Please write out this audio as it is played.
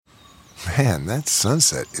Man, that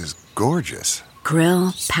sunset is gorgeous.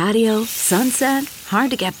 Grill, patio, sunset.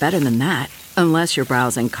 Hard to get better than that. Unless you're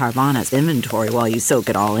browsing Carvana's inventory while you soak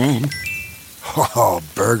it all in. Oh,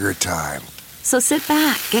 burger time. So sit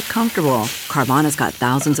back, get comfortable. Carvana's got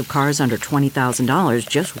thousands of cars under $20,000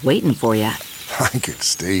 just waiting for you. I could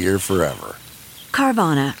stay here forever.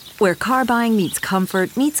 Carvana, where car buying meets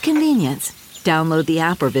comfort, meets convenience. Download the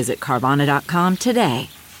app or visit Carvana.com today.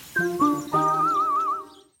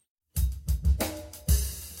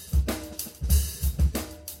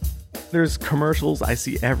 There's commercials I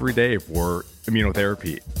see every day for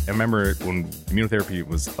immunotherapy. I remember when immunotherapy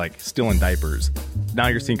was like still in diapers. Now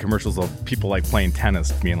you're seeing commercials of people like playing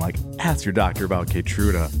tennis being like, ask your doctor about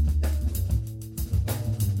Keytruda.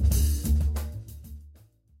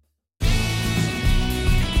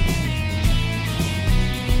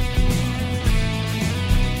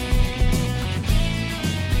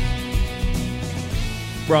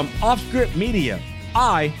 From Offscript Media,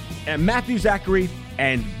 I am Matthew Zachary,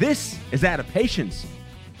 and this is Out of Patience.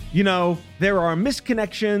 You know, there are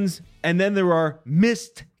misconnections, and then there are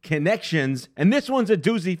missed connections, and this one's a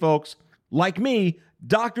doozy, folks. Like me,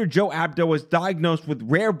 Dr. Joe Abdo was diagnosed with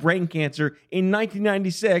rare brain cancer in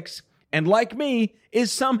 1996, and like me,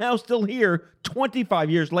 is somehow still here 25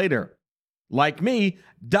 years later. Like me,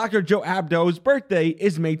 Dr. Joe Abdo's birthday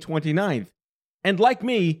is May 29th. And like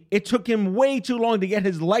me, it took him way too long to get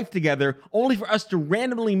his life together, only for us to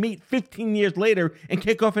randomly meet 15 years later and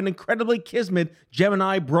kick off an incredibly kismet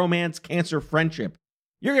Gemini bromance cancer friendship.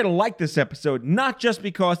 You're going to like this episode, not just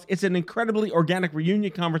because it's an incredibly organic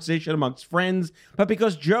reunion conversation amongst friends, but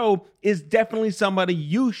because Joe is definitely somebody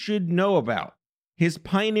you should know about. His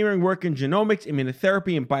pioneering work in genomics,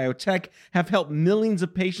 immunotherapy, and biotech have helped millions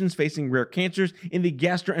of patients facing rare cancers in the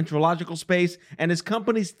gastroenterological space, and his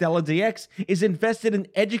company StellaDx is invested in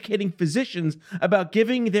educating physicians about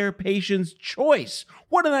giving their patients choice.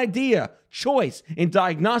 What an idea! Choice in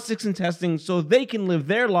diagnostics and testing so they can live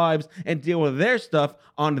their lives and deal with their stuff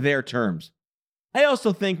on their terms. I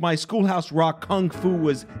also think my Schoolhouse Rock Kung Fu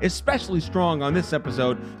was especially strong on this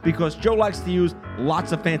episode because Joe likes to use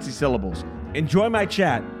lots of fancy syllables. Enjoy my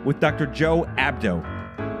chat with Dr. Joe Abdo.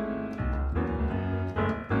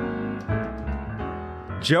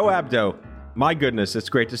 Joe Abdo, my goodness, it's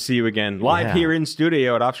great to see you again. Live here in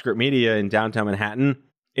studio at Offscript Media in downtown Manhattan.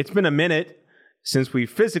 It's been a minute since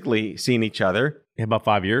we've physically seen each other. About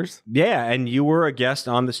 5 years? Yeah, and you were a guest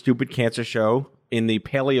on the Stupid Cancer Show in the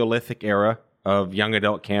Paleolithic era of young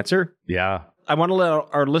adult cancer. Yeah. I want to let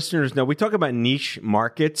our listeners know, we talk about niche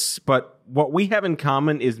markets, but what we have in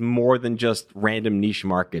common is more than just random niche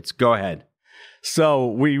markets. Go ahead. So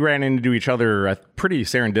we ran into each other pretty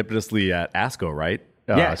serendipitously at ASCO, right?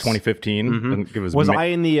 Yes. 2015. Mm-hmm. It was I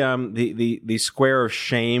in the square of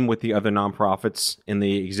shame with the other nonprofits in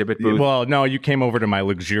the exhibit booth? Well, no, you came over to my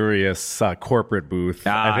luxurious corporate booth.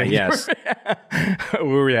 I think yes.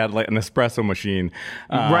 Where we had like an espresso machine.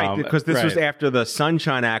 Right, because this was after the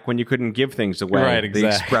Sunshine Act when you couldn't give things away. Right, exactly.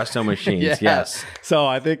 The espresso machines, yes. So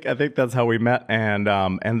I think that's how we met. And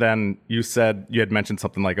then you said, you had mentioned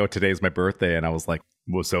something like, oh, today's my birthday. And I was like,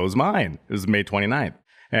 well, so is mine. It was May 29th.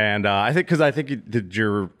 And I think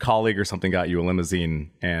your colleague or something got you a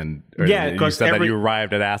limousine, and you said that you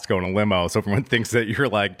arrived at ASCO in a limo. So everyone thinks that you're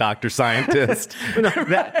like Dr. Scientist.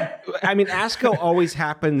 ASCO always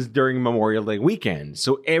happens during Memorial Day weekend.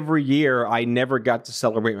 So every year I never got to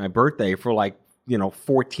celebrate my birthday for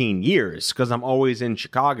 14 years because I'm always in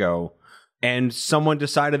Chicago. And someone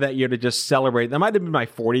decided that year to just celebrate. That might have been my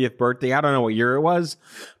 40th birthday. I don't know what year it was.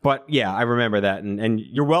 But yeah, I remember that. And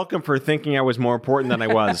you're welcome for thinking I was more important than I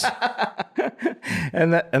was.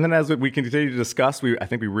 And then as we continue to discuss, I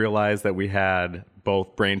think we realized that we had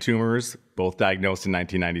both brain tumors, both diagnosed in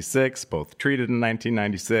 1996, both treated in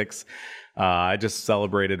 1996. I just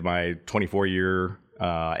celebrated my 24-year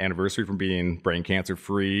anniversary from being brain cancer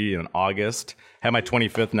free in August. Had my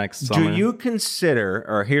 25th next summer. Do you consider,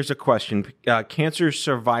 or here's a question, cancer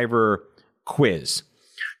survivor quiz.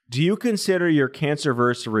 Do you consider your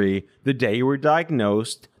cancerversary the day you were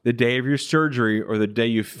diagnosed, the day of your surgery, or the day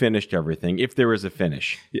you finished everything, if there is a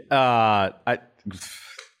finish?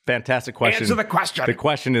 Fantastic question. Answer the question. The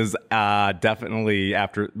question is definitely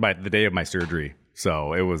after the day of my surgery.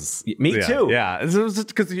 So it was... Me too. Yeah. It was just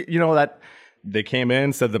because, that they came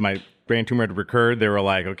in, said that my brain tumor had recurred. They were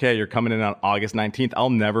like, okay, you're coming in on August 19th.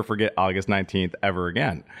 I'll never forget August 19th ever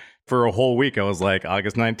again. For a whole week, I was like,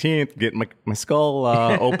 August 19th, getting my skull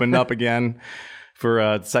opened up again. for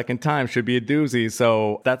a second time should be a doozy.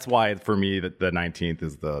 So that's why for me that the 19th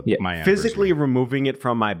is my anniversary. Physically removing it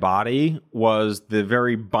from my body was the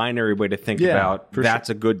very binary way to think about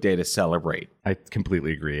that's a good day to celebrate. I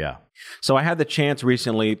completely agree, yeah. So I had the chance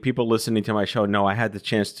recently, people listening to my show know I had the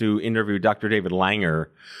chance to interview Dr. David Langer,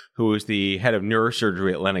 who is the head of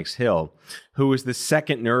neurosurgery at Lenox Hill, who was the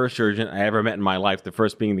second neurosurgeon I ever met in my life, the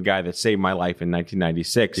first being the guy that saved my life in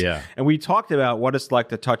 1996. Yeah. And we talked about what it's like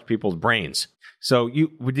to touch people's brains. So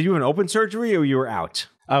did you have an open surgery or you were out?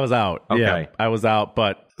 I was out. Okay. Yeah, I was out.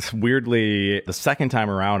 But weirdly, the second time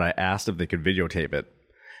around, I asked if they could videotape it.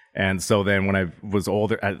 And so then when I was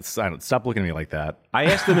older, stop looking at me like that. I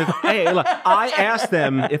asked them I asked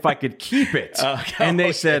them if I could keep it, and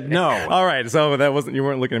they said no. All right, so you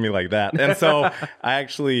weren't looking at me like that. And so I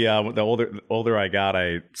actually, the older I got,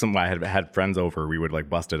 I had friends over. We would like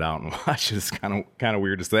bust it out and watch it. It's kind of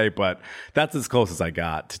weird to say, but that's as close as I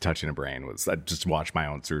got to touching a brain. Was I just watched my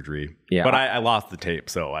own surgery? Yeah, but I lost the tape,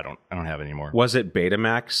 so I don't have it anymore. Was it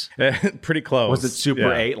Betamax? Pretty close. Was it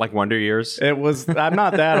Super 8 like Wonder Years? It was. I'm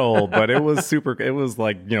not that old, but it was super. It was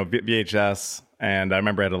like VHS, and I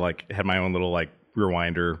remember I had my own little like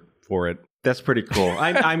rewinder for it. That's pretty cool.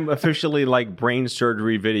 I'm officially like brain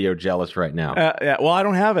surgery video jealous right now. Yeah, well, I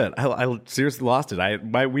don't have it. I seriously lost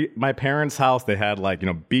it. My parents' house, they had like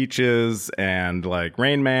beaches and like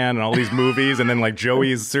Rain Man and all these movies, and then like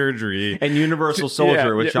Joey's surgery and Universal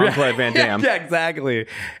Soldier with Jean-Claude Van Damme. Yeah, exactly.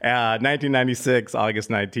 1996, August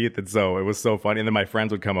 19th, and so it was so funny. And then my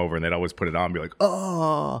friends would come over and they'd always put it on and be like,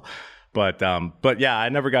 oh. But yeah, I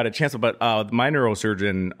never got a chance. But my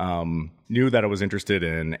neurosurgeon knew that I was interested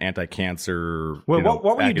in anti-cancer. Well,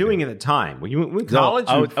 what were you doing at the time? Were you in college?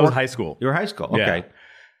 I was high school. You were high school, okay. Yeah.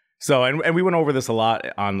 So, and we went over this a lot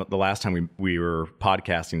on the last time we were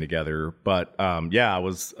podcasting together. But I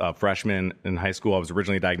was a freshman in high school. I was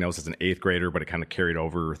originally diagnosed as an 8th grader, but it kind of carried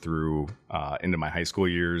over through into my high school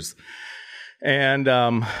years. And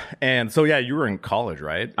so yeah, you were in college,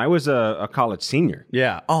 right? I was a college senior.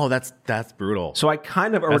 Yeah. Oh, that's brutal. So I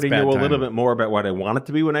kind of already knew a little bit more about what I wanted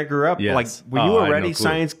to be when I grew up. Yes. Like, were you already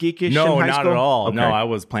science geekish in high school? No, not at all. Okay. No, I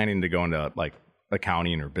was planning to go into like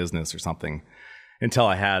accounting or business or something until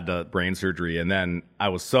I had the brain surgery. And then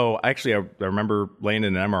I remember laying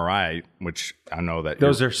in an MRI, which I know that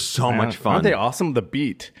those are so much fun. Aren't they awesome? The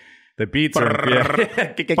beats are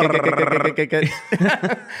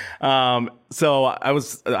so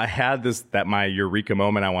I had my eureka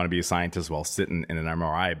moment. I want to be a scientist while sitting in an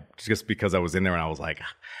MRI, just because I was in there and I was like,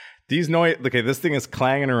 these noise. Okay, this thing is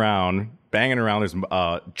clanging around, banging around. There's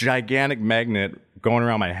a gigantic magnet going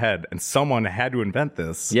around my head, and someone had to invent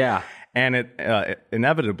this. Yeah. And it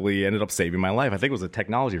inevitably ended up saving my life. I think it was a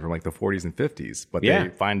technology from like the 40s and 50s, but they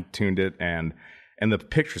fine-tuned it, and the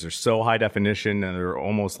pictures are so high definition, and they're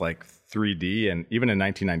almost like 3D. And even in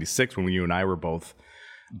 1996, when you and I were both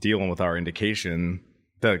dealing with our indication,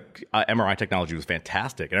 the MRI technology was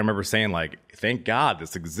fantastic. And I remember saying, like, thank God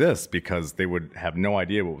this exists, because they would have no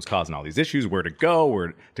idea what was causing all these issues, where to go,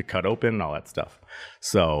 where to cut open, and all that stuff.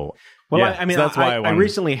 So... Well, yeah, I mean, so that's why I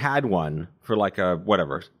recently had one for like a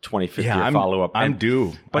 2050 follow-up. I'm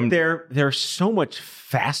due. But they're so much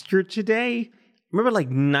faster today. Remember, like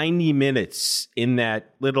 90 minutes in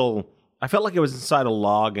that little... I felt like it was inside a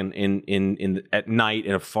log at night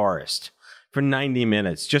in a forest for 90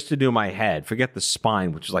 minutes just to do my head. Forget the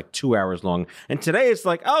spine, which was like 2 hours long. And today it's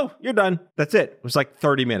like, oh, you're done. That's it. It was like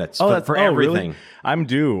 30 minutes for everything. Really? I'm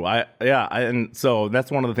due. And so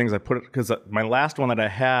that's one of the things I put, because my last one that I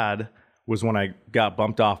had was when I got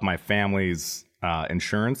bumped off my family's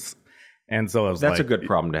insurance. And so I was that's a good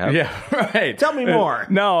problem to have. Yeah, right. Tell me more.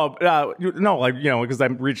 Because I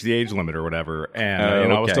reached the age limit or whatever.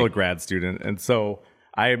 And, I was still a grad student. And so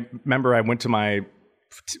I remember I went to my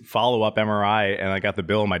follow-up MRI and I got the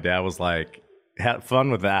bill, and my dad was like, have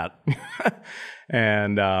fun with that.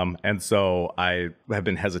 And so I have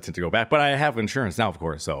been hesitant to go back, but I have insurance now, of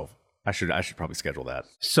course. So I should probably schedule that.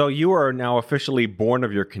 So you are now officially born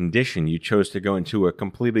of your condition. You chose to go into a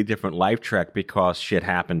completely different life track because shit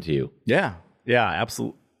happened to you. Yeah,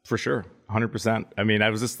 absolutely, for sure, 100%. I mean, I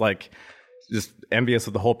was just envious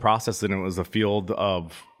of the whole process, and it was a field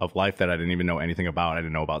of life that I didn't even know anything about. I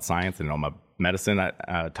didn't know about science. I didn't know about medicine.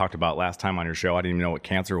 I talked about last time on your show. I didn't even know what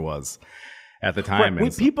cancer was at the time.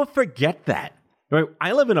 Right. People forget that. Right.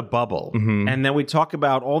 I live in a bubble, and then we talk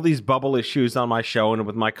about all these bubble issues on my show and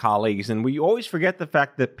with my colleagues, and we always forget the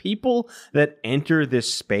fact that people that enter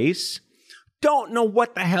this space don't know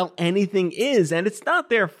what the hell anything is, and it's not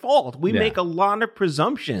their fault. We Yeah. make a lot of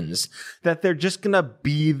presumptions that they're just going to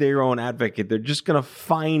be their own advocate. They're just going to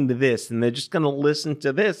find this, and they're just going to listen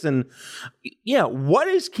to this. And yeah, what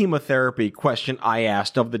is chemotherapy? Question I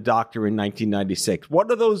asked of the doctor in 1996. What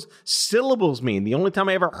do those syllables mean? The only time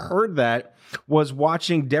I ever heard that was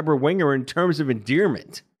watching Deborah Winger in Terms of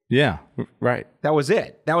Endearment. Yeah, right. That was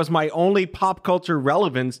it. That was my only pop culture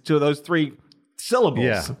relevance to those 3 syllables.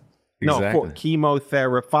 Yeah. No, Exactly. 4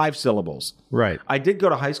 chemotherapy, 5 syllables. Right. I did go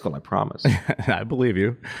to high school, I promise. I believe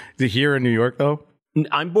you. Is it here in New York, though?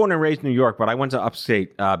 I'm born and raised in New York, but I went to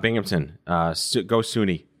upstate Binghamton. Go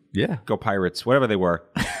SUNY. Yeah. Go Pirates, whatever they were.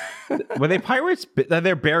 Were they Pirates?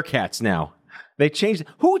 They're Bearcats now. They changed.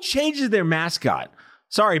 Who changes their mascot?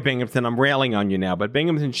 Sorry, Binghamton, I'm railing on you now, but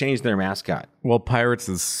Binghamton changed their mascot. Well, Pirates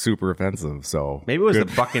is super offensive, so... Maybe it was the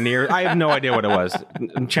Buccaneers. I have no idea what it was.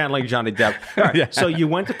 I'm channeling Johnny Depp. All right, Yeah. So you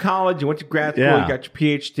went to college, you went to grad school, Yeah. you got your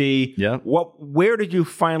PhD. Yeah. Where did you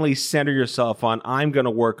finally center yourself on, I'm going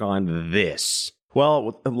to work on this?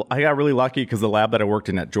 Well, I got really lucky because the lab that I worked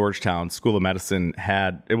in at Georgetown School of Medicine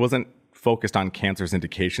it wasn't focused on cancer's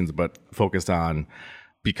indications, but focused on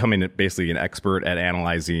becoming basically an expert at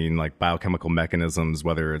analyzing like biochemical mechanisms,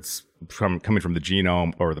 whether it's coming from the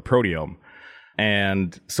genome or the proteome.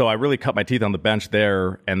 And so I really cut my teeth on the bench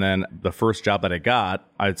there. And then the first job that I got,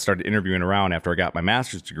 I started interviewing around after I got my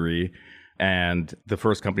master's degree. And the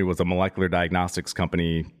first company was a molecular diagnostics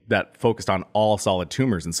company that focused on all solid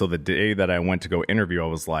tumors. And so the day that I went to go interview, I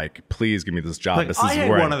was like, please give me this job. Like, this is I had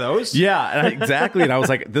where one of those. Yeah, exactly. And I was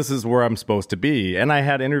like, this is where I'm supposed to be. And I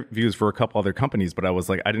had interviews for a couple other companies, but I was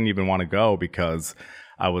like, I didn't even want to go because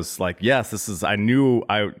I was like, yes, I knew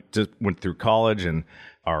I just went through college and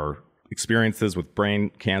our experiences with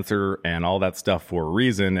brain cancer and all that stuff for a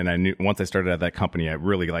reason. And I knew once I started at that company, I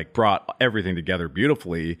really like brought everything together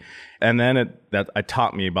beautifully. And then it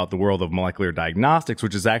taught me about the world of molecular diagnostics,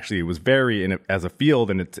 which is actually, it was very as a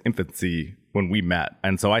field in its infancy when we met.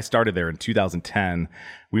 And so I started there in 2010.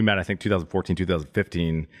 We met, I think, 2014,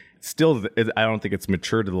 2015. Still, I don't think it's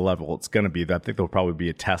matured to the level it's going to be. I think there'll probably be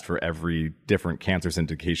a test for every different cancer's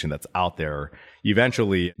indication that's out there.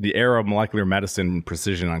 Eventually, the era of molecular medicine and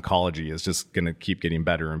precision oncology is just going to keep getting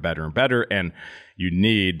better and better and better. And you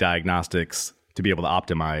need diagnostics to be able to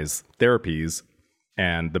optimize therapies.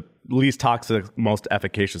 And the least toxic, most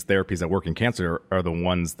efficacious therapies that work in cancer are the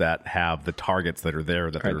ones that have the targets that are there.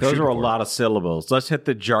 That they're Those shooting are a for. lot of syllables. Let's hit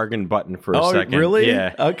the jargon button for a second. Oh, really?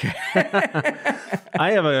 Yeah. Okay.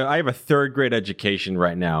 I have a 3rd grade education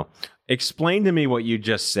right now. Explain to me what you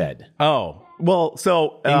just said Oh, well,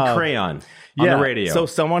 so in crayon on the radio. So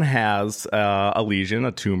someone has a lesion,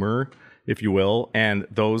 a tumor, if you will, and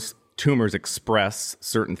those tumors express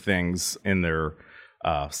certain things in their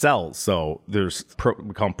cells. So there's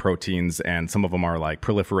we call them proteins, and some of them are like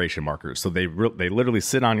proliferation markers. So they literally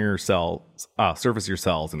sit on your cells, surface of your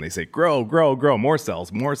cells, and they say grow, grow, grow, more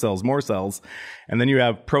cells, more cells, more cells. And then you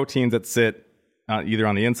have proteins that sit either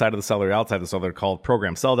on the inside of the cell or outside of the cell. They're called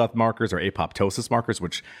programmed cell death markers or apoptosis markers,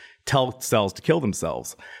 which tell cells to kill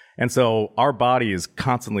themselves. And so our body is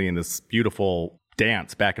constantly in this beautiful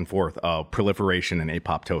dance back and forth of proliferation and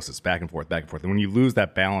apoptosis, back and forth, back and forth. And when you lose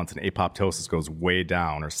that balance and apoptosis goes way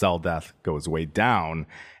down or cell death goes way down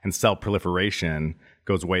and cell proliferation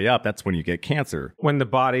goes way up, that's when you get cancer. when the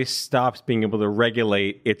body stops being able to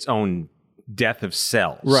regulate its own death of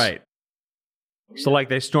cells. Right. So like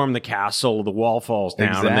they storm the castle, the wall falls down,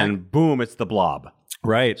 and Exact- then boom, it's the blob.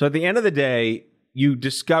 Right. So at the end of the day, you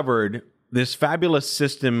discovered this fabulous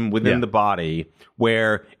system within the body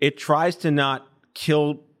where it tries to not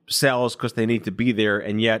kill cells because they need to be there,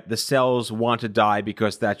 and yet the cells want to die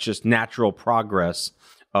because that's just natural progress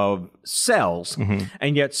of cells.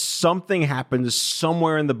 And yet something happens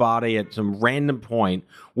somewhere in the body at some random point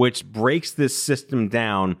which breaks this system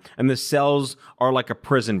down, and the cells are like a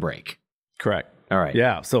prison break. Correct. All right.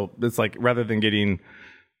 Yeah. So it's like rather than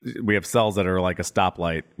we have cells that are like a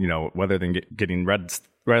stoplight, rather than getting red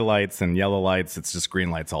lights and yellow lights, it's just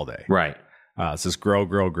green lights all day. Right. It's just grow,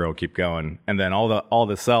 grow, grow, keep going. And then all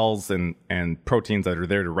the cells and proteins that are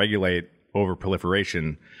there to regulate over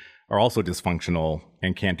proliferation are also dysfunctional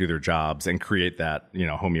and can't do their jobs and create that,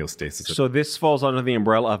 homeostasis. So this falls under the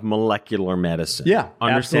umbrella of molecular medicine. Yeah,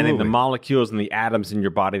 Understanding the absolutely. molecules and the atoms in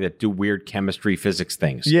your body that do weird chemistry, physics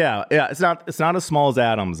things. Yeah. It's not as small as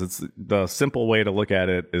atoms. It's the simple way to look at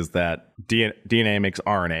it is that DNA makes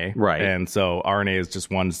RNA. Right. And so RNA is just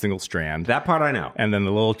one single strand. That part I know. And then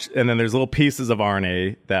there's little pieces of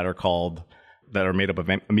RNA that are made up of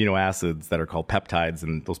amino acids that are called peptides,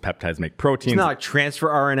 and those peptides make proteins. It's not like transfer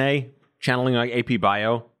RNA, channeling like AP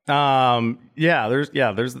Bio.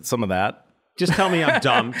 There's some of that. Just tell me I'm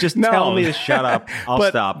dumb. Just No. tell me to shut up. I'll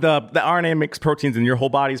but stop. The RNA makes proteins, and your whole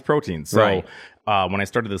body's proteins. So Right. when I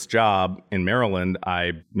started this job in Maryland,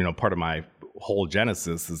 part of my whole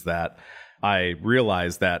genesis is that I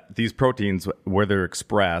realized that these proteins, where they're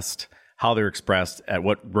expressed, how they're expressed, at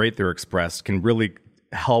what rate they're expressed, can really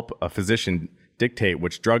help a physician dictate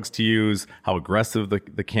which drugs to use, how aggressive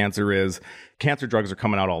the cancer is. Cancer drugs are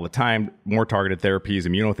coming out all the time. More targeted therapies,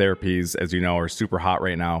 immunotherapies, as you know, are super hot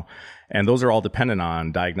right now. And those are all dependent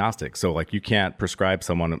on diagnostics. So like you can't prescribe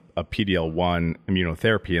someone a PDL1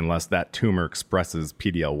 immunotherapy unless that tumor expresses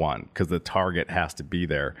PDL1 because the target has to be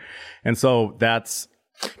there. And so that's...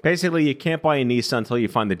 Basically, you can't buy a Nissan until you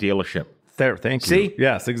find the dealership. There, thank you. See?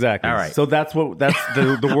 Yes, exactly. All right. So that's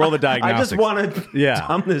the world of diagnostics. I just want to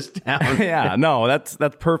dumb this down. Yeah, no, that's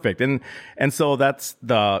perfect. And so that's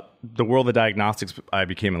the world of diagnostics I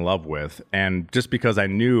became in love with. And just because I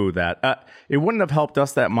knew that it wouldn't have helped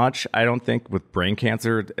us that much, I don't think, with brain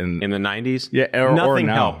cancer In the 90s? Yeah, or Nothing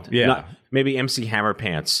now. helped. Yeah. Maybe MC Hammer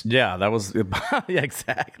Pants. Yeah, that was yeah,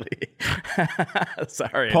 exactly.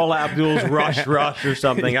 Sorry. Paul Abdul's Rush or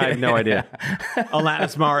something. I have no idea.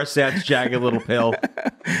 Alanis Morissette's Jagged Little Pill.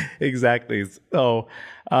 Exactly. So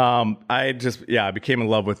I became in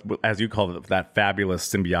love with, as you call it, that fabulous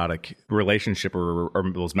symbiotic relationship or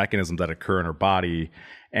those mechanisms that occur in our body.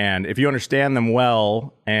 And if you understand them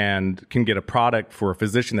well and can get a product for a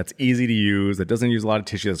physician that's easy to use, that doesn't use a lot of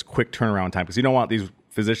tissue, that's quick turnaround time, because you don't want these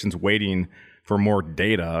physicians waiting for more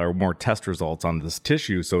data or more test results on this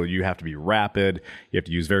tissue. So you have to be rapid. You have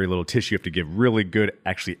to use very little tissue. You have to give really good,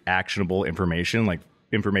 actually actionable information, like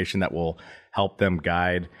information that will help them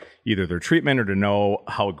guide either their treatment or to know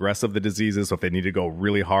how aggressive the disease is. So if they need to go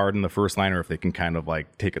really hard in the first line or if they can kind of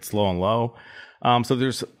like take it slow and low. So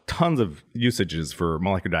there's tons of usages for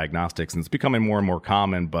molecular diagnostics, and it's becoming more and more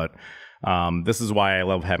common. But this is why I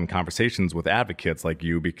love having conversations with advocates like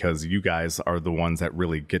you, because you guys are the ones that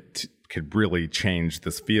really could really change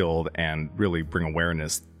this field and really bring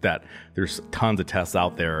awareness that there's tons of tests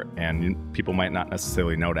out there and people might not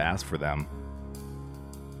necessarily know to ask for them.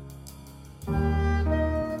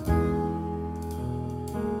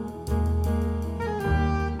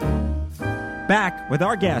 Back with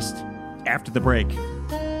our guest after the break.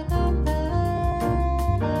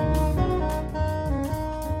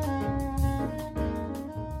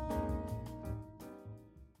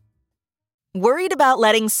 Worried about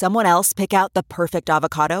letting someone else pick out the perfect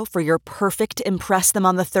avocado for your perfect impress them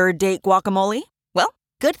on the third date guacamole? Well,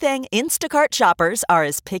 good thing Instacart shoppers are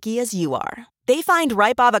as picky as you are. They find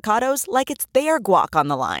ripe avocados like it's their guac on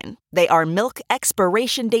the line. They are milk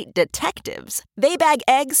expiration date detectives. They bag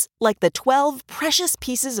eggs like the 12 precious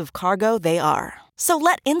pieces of cargo they are. So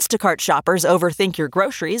let Instacart shoppers overthink your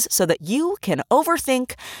groceries so that you can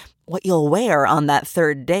overthink what you'll wear on that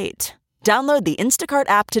third date. Download the Instacart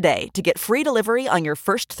app today to get free delivery on your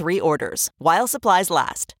first 3 orders, while supplies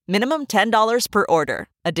last. Minimum $10 per order.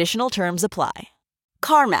 Additional terms apply.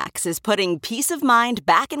 CarMax is putting peace of mind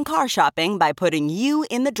back in car shopping by putting you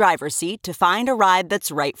in the driver's seat to find a ride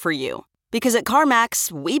that's right for you. Because at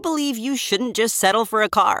CarMax, we believe you shouldn't just settle for a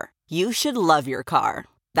car. You should love your car.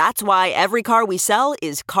 That's why every car we sell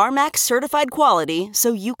is CarMax certified quality,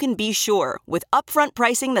 so you can be sure with upfront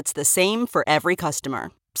pricing that's the same for every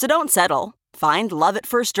customer. So don't settle. Find love at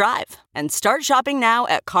first drive and start shopping now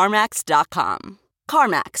at CarMax.com.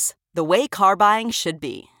 CarMax, the way car buying should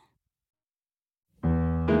be.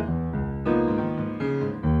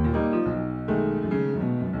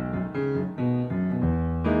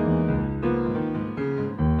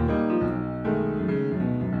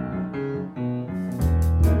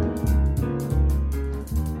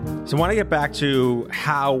 So I want to get back to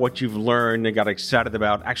how what you've learned and got excited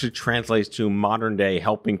about actually translates to modern day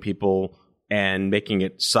helping people and making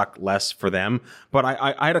it suck less for them. But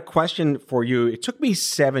I had a question for you. It took me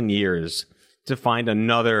 7 years to find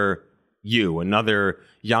another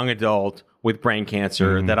young adult with brain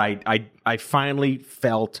cancer that I finally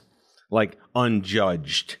felt like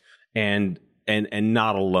unjudged and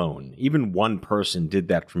not alone. Even one person did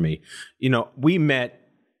that for me. You know, we met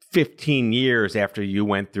 15 years after you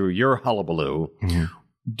went through your hullabaloo. Mm-hmm.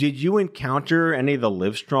 Did you encounter any of the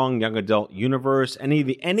Livestrong young adult universe, any of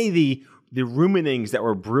the ruminings that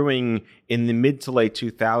were brewing in the mid to late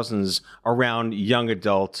 2000s around young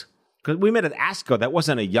adult? Because we met at ASCO, that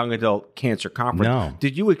wasn't a young adult cancer conference. No.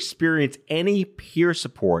 Did you experience any peer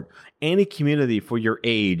support, any community for your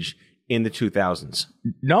age in the 2000s?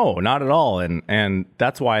 No, not at all. And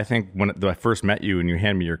that's why I think when I first met you and you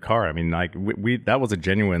handed me your car, I mean, like we that was a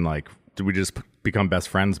genuine, like, did we just become best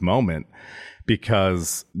friends moment?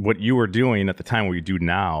 Because what you were doing at the time, what you do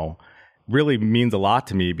now, really means a lot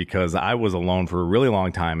to me because I was alone for a really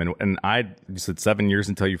long time. And you said 7 years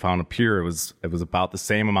until you found a peer. It was about the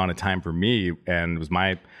same amount of time for me. And it was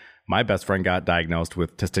my best friend got diagnosed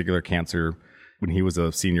with testicular cancer when he was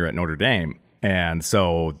a senior at Notre Dame. And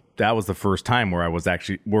so that was the first time where I was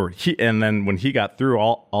actually, and then when he got through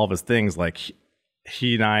all of his things, like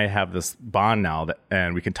he and I have this bond now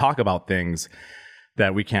and we can talk about things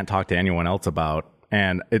that we can't talk to anyone else about.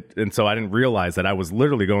 And so I didn't realize that I was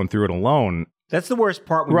literally going through it alone. That's the worst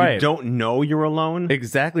part when you don't know you're alone.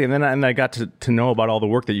 Exactly. And then I got to know about all the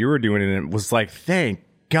work that you were doing, and it was like, thank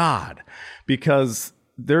God, because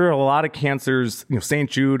there are a lot of cancers. St.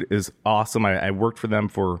 Jude is awesome. I worked for them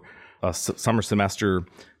for a summer semester.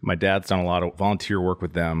 My dad's done a lot of volunteer work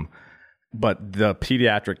with them. But the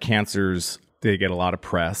pediatric cancers, they get a lot of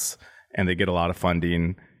press and they get a lot of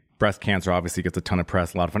funding. Breast cancer obviously gets a ton of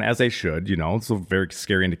press, a lot of fun, as they should, So very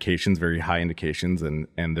scary indications, very high indications, and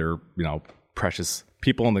they're, precious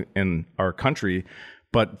people in our country.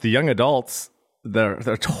 But the young adults, they're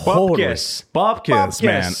totally bupkis,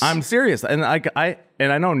 man. I'm serious. And I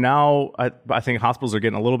know now I think hospitals are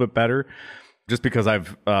getting a little bit better. Just because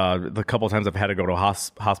the couple of times I've had to go to a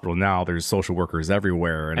hospital now, there's social workers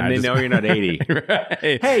everywhere. And they know you're not 80.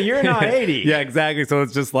 Right. Hey, you're not 80. Yeah, exactly. So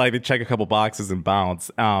it's just like they check a couple boxes and bounce.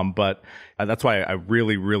 But that's why I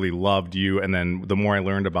really, really loved you. And then the more I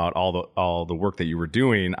learned about all the work that you were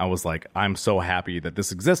doing, I was like, I'm so happy that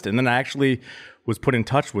this exists. And then I actually was put in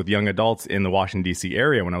touch with young adults in the Washington, D.C.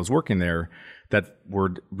 area when I was working there that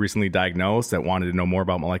were recently diagnosed, that wanted to know more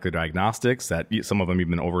about molecular diagnostics, that some of them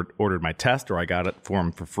even ordered my test, or I got it for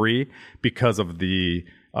them for free because of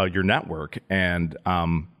your network. And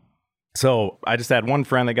so I just had one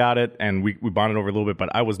friend that got it, and we bonded over a little bit, but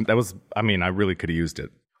I really could have used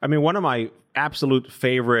it. I mean, one of my absolute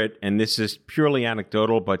favorite, and this is purely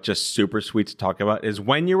anecdotal, but just super sweet to talk about, is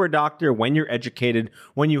when you're a doctor, when you're educated,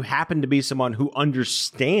 when you happen to be someone who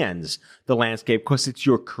understands the landscape because it's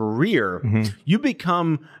your career, you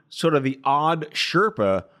become sort of the odd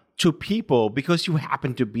Sherpa to people because you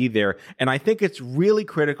happen to be there. And I think it's really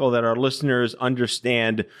critical that our listeners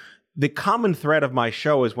understand the common thread of my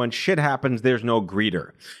show is when shit happens, there's no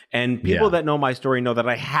greeter. And people that know my story know that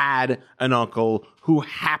I had an uncle who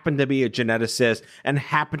happened to be a geneticist and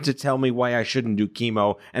happened to tell me why I shouldn't do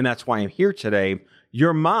chemo. And that's why I'm here today.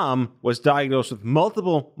 Your mom was diagnosed with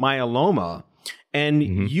multiple myeloma,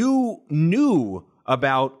 and you knew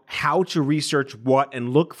about how to research what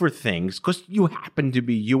and look for things because you happen to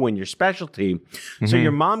be you and your specialty. So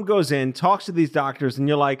your mom goes in, talks to these doctors, and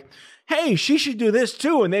you're like, hey, she should do this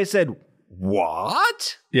too. And they said,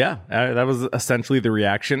 what? Yeah, that was essentially the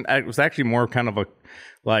reaction. It was actually more kind of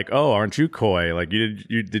oh, aren't you coy? Like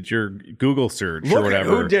you did your Google search or whatever.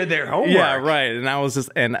 Who did their homework? Yeah, right. And I was just,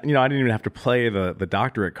 I didn't even have to play the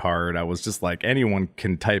doctorate card. I was just like, anyone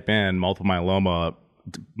can type in multiple myeloma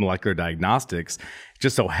molecular diagnostics. It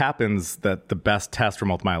just so happens that the best test for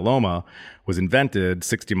multiple myeloma was invented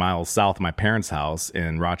 60 miles south of my parents' house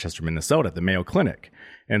in Rochester, Minnesota, at the Mayo Clinic.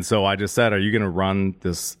 And so I just said, are you going to run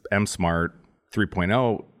this MSmart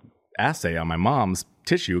 3.0 assay on my mom's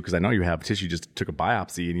tissue? Because I know you have tissue, just took a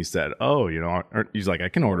biopsy. And he said, oh, he's like, I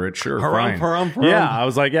can order it. Sure, fine. Yeah, I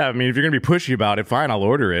was like, yeah, I mean, if you're going to be pushy about it, fine, I'll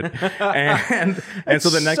order it. and so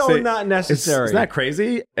the next day, not necessary. Isn't that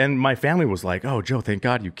crazy? And my family was like, oh, Joe, thank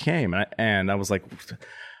God you came. And I was like,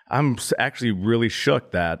 I'm actually really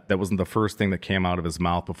shook that wasn't the first thing that came out of his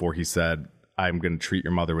mouth before he said, I'm going to treat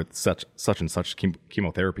your mother with such and such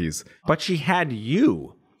chemotherapies. But she had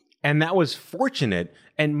you, and that was fortunate.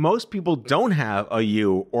 And most people don't have a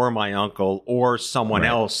you or my uncle or someone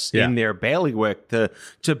else in their bailiwick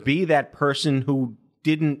to be that person who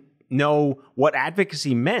didn't know what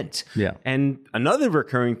advocacy meant. Yeah. And another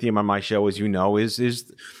recurring theme on my show, as you know,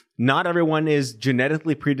 is not everyone is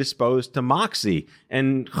genetically predisposed to moxie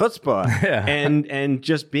and chutzpah and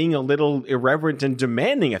just being a little irreverent and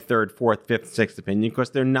demanding a third, fourth, fifth, sixth opinion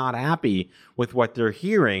because they're not happy with what they're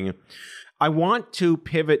hearing. I want to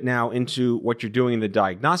pivot now into what you're doing in the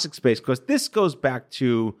diagnostic space because this goes back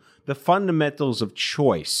to the fundamentals of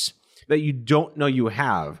choice that you don't know you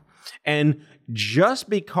have. And just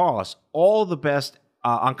because all the best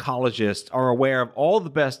oncologists are aware of all the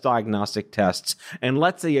best diagnostic tests, and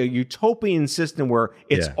let's say a utopian system where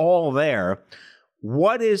it's all there,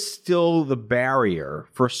 what is still the barrier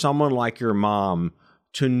for someone like your mom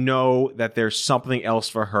to know that there's something else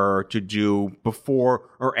for her to do before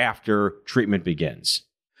or after treatment begins?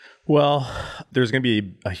 Well, there's going to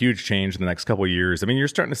be a huge change in the next couple of years. I mean, you're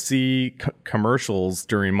starting to see commercials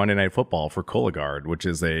during Monday Night Football for Cologuard, which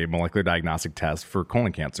is a molecular diagnostic test for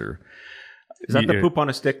colon cancer. Is that the poop on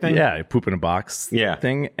a stick thing? Yeah, poop in a box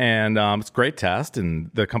thing. And it's a great test,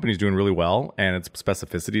 and the company's doing really well, and its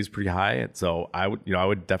specificity is pretty high. And so I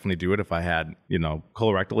would definitely do it if I had,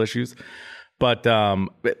 colorectal issues. But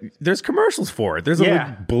there's commercials for it. There's a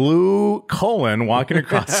like, blue colon walking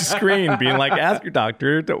across the screen being like, ask your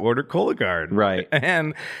doctor to order Cologuard. Right.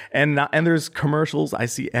 And there's commercials I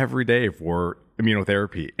see every day for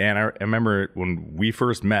immunotherapy. And I remember when we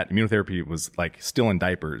first met, immunotherapy was like still in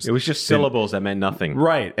diapers. It was just syllables that meant nothing.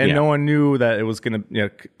 Right. And no one knew that it was going to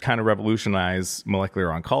kind of revolutionize molecular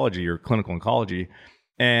oncology or clinical oncology.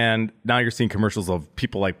 And now you're seeing commercials of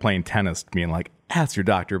people like playing tennis being like, ask your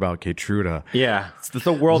doctor about Keytruda. Yeah. It's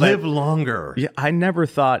the world. Live longer. Yeah. I never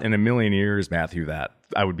thought in a million years, Matthew, that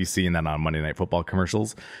I would be seeing that on Monday Night Football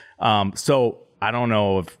commercials. So I don't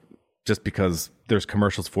know if just because there's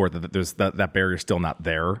commercials for it that there's that barrier is still not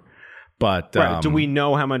there. But do we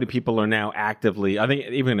know how many people are now actively, I think,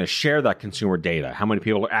 even going to share that consumer data? How many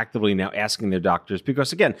people are actively now asking their doctors?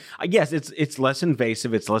 Because again, yes, it's less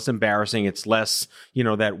invasive, it's less embarrassing, it's less,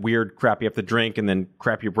 that weird crap you have to drink and then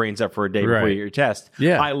crap your brains up for a day before you get your test.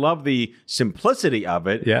 Yeah. I love the simplicity of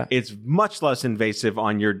it. Yeah. It's much less invasive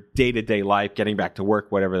on your day-to-day life, getting back to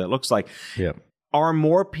work, whatever that looks like. Yeah. Are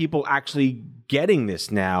more people actually getting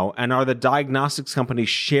this now? And are the diagnostics companies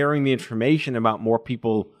sharing the information about more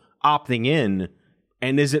people opting in,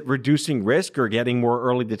 and is it reducing risk or getting more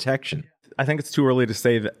early detection? I think it's too early to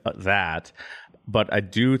say that, but I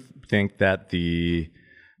do think that the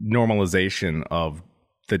normalization of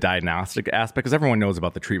the diagnostic aspect, because everyone knows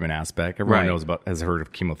about the treatment aspect, everyone has heard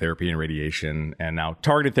of chemotherapy and radiation, and now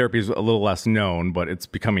targeted therapy is a little less known, but it's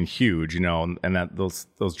becoming huge, and that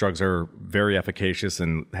those drugs are very efficacious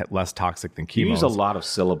and less toxic than chemo. You use a lot of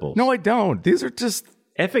syllables. No, I don't. These are just...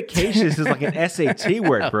 Efficacious is like an SAT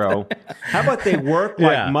word, bro. How about they work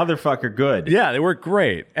like motherfucker good? Yeah, they work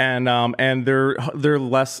great, and they're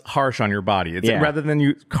less harsh on your body. It's rather than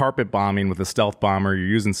you carpet bombing with a stealth bomber, you're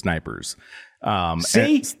using snipers.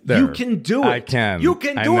 See, you can do it. I can. You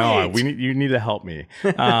can do it. You need to help me.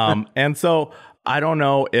 And so I don't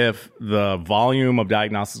know if the volume of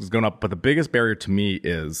diagnostics is going up, but the biggest barrier to me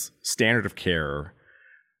is standard of care.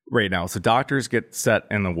 Right now, so doctors get set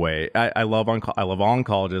in the way. I love all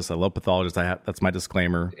oncologists. I love pathologists. That's my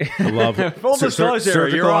disclaimer. I love full disclosure.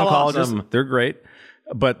 Surgical You're all oncologists. awesome. They're great,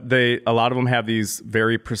 but a lot of them have these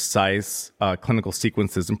very precise clinical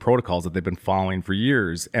sequences and protocols that they've been following for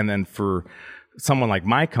years. And then for someone like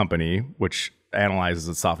my company, which analyzes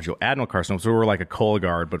esophageal adenocarcinoma, so we're like a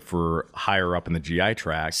Cologuard, but for higher up in the GI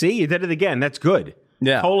tract. See, you did it again. That's good.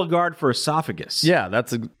 Yeah, Cologuard for esophagus. Yeah,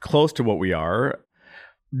 that's close to what we are.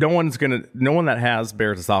 No one that has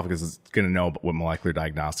Barrett's esophagus is going to know what molecular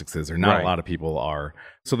diagnostics is, or not a lot of people are.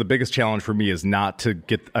 So the biggest challenge for me is not to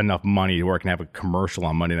get enough money where I can have a commercial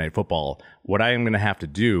on Monday Night Football. What I am going to have to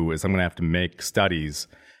do is I'm going to have to make studies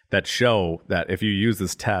that show that if you use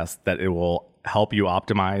this test, that it will help you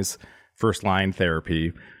optimize first-line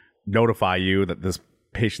therapy, notify you that this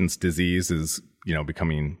patient's disease is,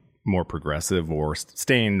 becoming more progressive or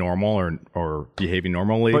staying normal or behaving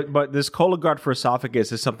normally. But this Cologuard for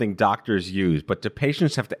esophagus is something doctors use, but do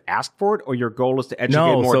patients have to ask for it, or your goal is to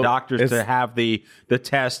educate more doctors to have the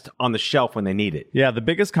test on the shelf when they need it? Yeah, the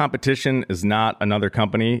biggest competition is not another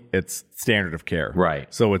company, it's standard of care.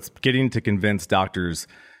 Right. So it's getting to convince doctors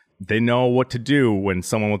they know what to do when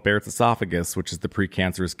someone with Barrett's esophagus, which is the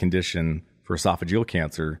precancerous condition for esophageal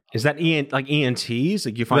cancer. Is that like ENTs?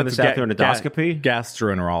 Like you find this out through an endoscopy?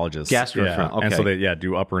 Gastroenterologists. Gastroenterologists, okay. And so they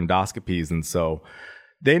do upper endoscopies. And so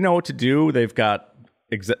they know what to do. They've got,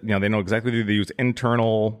 they know exactly. They use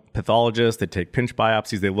internal pathologists. They take pinch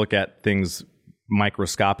biopsies. They look at things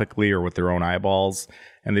microscopically or with their own eyeballs.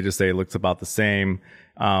 And they just say it looks about the same.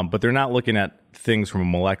 But they're not looking at things from a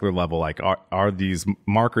molecular level, like are these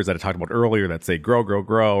markers that I talked about earlier that say grow,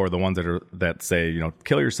 or the ones that say,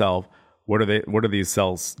 kill yourself. What are these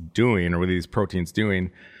cells doing, or what are these proteins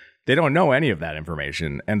doing? They don't know any of that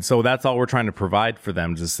information. And so that's all we're trying to provide for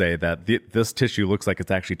them, to say that this tissue looks like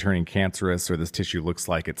it's actually turning cancerous, or this tissue looks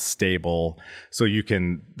like it's stable. So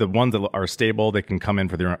the ones that are stable, they can come in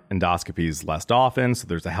for their endoscopies less often. So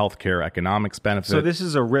there's a healthcare economics benefit. So this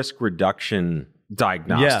is a risk reduction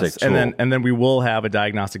diagnostic tool. and then we will have a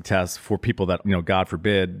diagnostic test for people that, God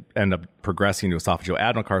forbid, end up progressing to esophageal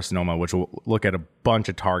adenocarcinoma, which will look at a bunch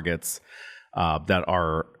of targets that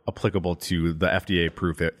are applicable to the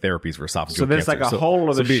FDA-approved therapies for esophageal cancer. So there's like a whole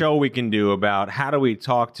other show we can do about how do we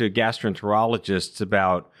talk to gastroenterologists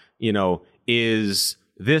about, is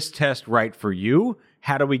this test right for you?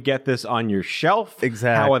 How do we get this on your shelf?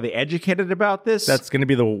 Exactly. How are they educated about this? That's going to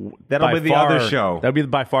be the other show. That'll be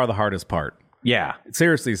by far the hardest part. Yeah.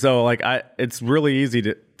 Seriously. So like it's really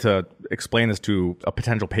easy to explain this to a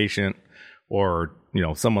potential patient or,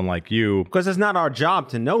 someone like you. Because it's not our job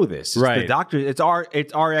to know this. It's right. The doctor, it's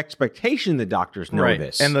our expectation the doctors know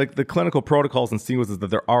this. And the clinical protocols and sequences that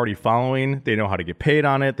they're already following, they know how to get paid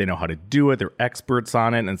on it. They know how to do it. They're experts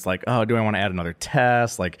on it. And it's like, oh, do I want to add another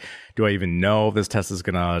test? Like, do I even know if this test is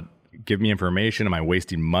going to give me information? Am I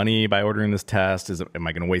wasting money by ordering this test? Am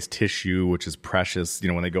I going to waste tissue, which is precious?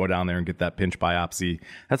 When they go down there and get that pinch biopsy,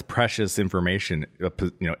 that's precious information,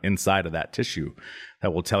 inside of that tissue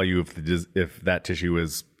that will tell you if that tissue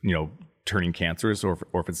is, turning cancerous or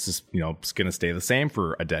if it's just, going to stay the same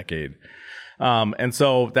for a decade. And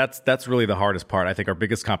so that's really the hardest part. I think our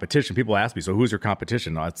biggest competition, people ask me, so who's your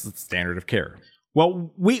competition? No, it's the standard of care.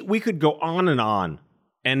 Well, we could go on and on.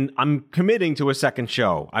 And I'm committing to a second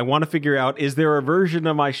show. I want to figure out, is there a version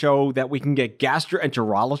of my show that we can get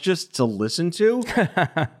gastroenterologists to listen to?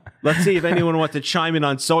 Let's see if anyone wants to chime in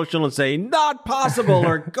on social and say, not possible,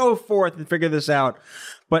 or go forth and figure this out.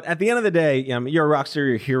 But at the end of the day, you're a rock star,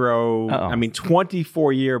 you're a hero. Uh-oh.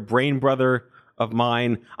 24-year brain brother of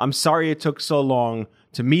mine. I'm sorry it took so long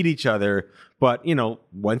to meet each other. But,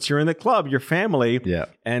 once you're in the club, you're family. Yeah.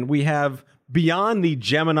 And we have... beyond the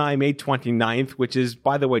Gemini May 29th, which is,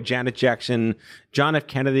 by the way, Janet Jackson, John F.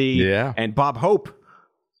 Kennedy, and Bob Hope.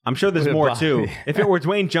 I'm sure there's more, too. If it were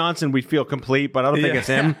Dwayne Johnson, we'd feel complete, but I don't think it's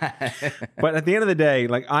him. But at the end of the day,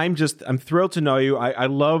 I'm thrilled to know you. I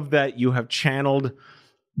love that you have channeled,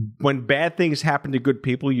 when bad things happen to good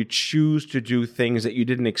people, you choose to do things that you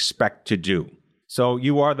didn't expect to do. So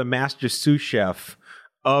you are the master sous chef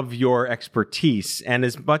of your expertise. And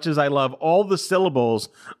as much as I love all the syllables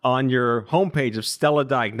on your homepage of Stella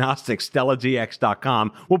Diagnostics,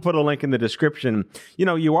 StellaDX.com, we'll put a link in the description.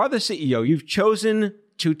 You are the CEO. You've chosen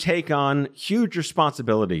to take on huge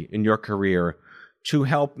responsibility in your career to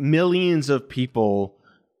help millions of people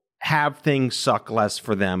have things suck less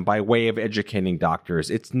for them by way of educating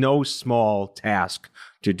doctors. It's no small task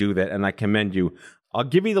to do that, and I commend you. I'll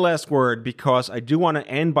give you the last word because I do want to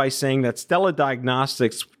end by saying that Stella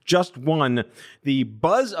Diagnostics just won the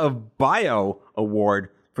Buzz of Bio Award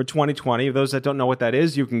for 2020. For those that don't know what that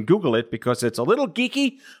is, you can Google it because it's a little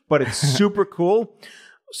geeky, but it's super cool.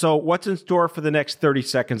 So what's in store for the next 30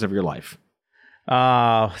 seconds of your life?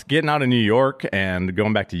 Getting out of New York and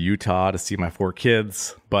going back to Utah to see my 4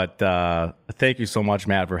 kids. But thank you so much,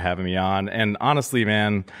 Matt, for having me on. And honestly,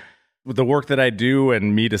 man, with the work that I do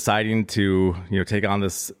and me deciding to, take on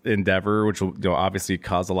this endeavor, which will obviously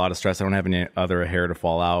cause a lot of stress. I don't have any other hair to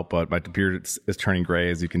fall out, but my beard is turning gray,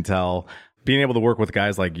 as you can tell. Being able to work with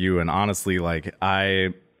guys like you, and honestly,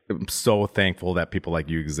 I am so thankful that people like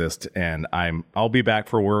you exist. And I'll be back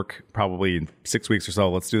for work probably in 6 weeks or so.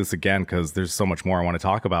 Let's do this again because there's so much more I want to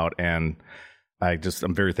talk about. And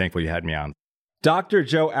I'm very thankful you had me on. Dr.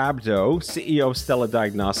 Joe Abdo, CEO of Stella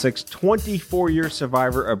Diagnostics, 24-year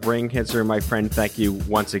survivor of brain cancer. My friend, thank you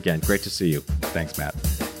once again. Great to see you. Thanks, Matt.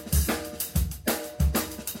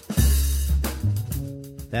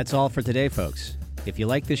 That's all for today, folks. If you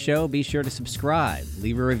like the show, be sure to subscribe,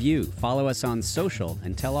 leave a review, follow us on social,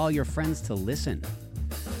 and tell all your friends to listen.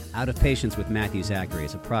 Out of Patience with Matthew Zachary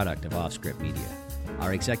is a product of Offscript Media.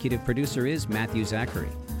 Our executive producer is Matthew Zachary.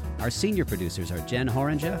 Our senior producers are Jen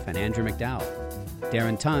Horangeff and Andrew McDowell.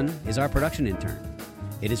 Darren Tunn is our production intern.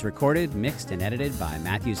 It is recorded, mixed, and edited by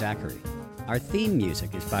Matthew Zachary. Our theme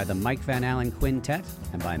music is by the Mike Van Allen Quintet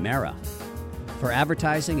and by Mara. For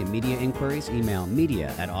advertising and media inquiries, email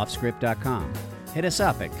media@offscript.com. Hit us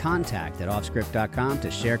up at contact@offscript.com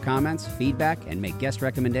to share comments, feedback, and make guest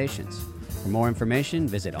recommendations. For more information,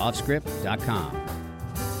 visit offscript.com.